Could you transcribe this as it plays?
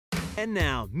And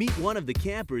now, meet one of the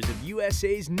campers of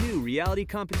USA's new reality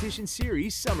competition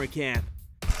series, Summer Camp.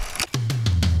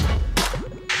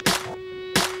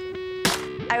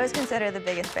 I was considered the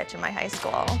biggest bitch in my high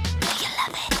school. You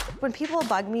love it. When people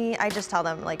bug me, I just tell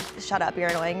them, like, shut up, you're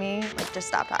annoying me. Like, just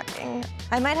stop talking.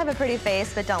 I might have a pretty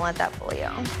face, but don't let that fool you.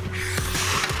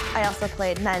 I also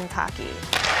played men's hockey.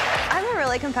 I'm a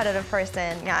really competitive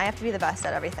person. Yeah, I have to be the best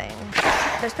at everything.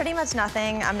 There's pretty much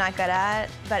nothing I'm not good at,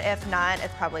 but if not,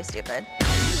 it's probably stupid.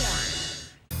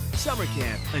 Summer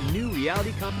Camp, a new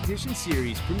reality competition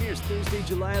series, premieres Thursday,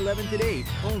 July 11th at 8,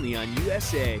 only on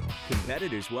USA.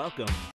 Competitors welcome.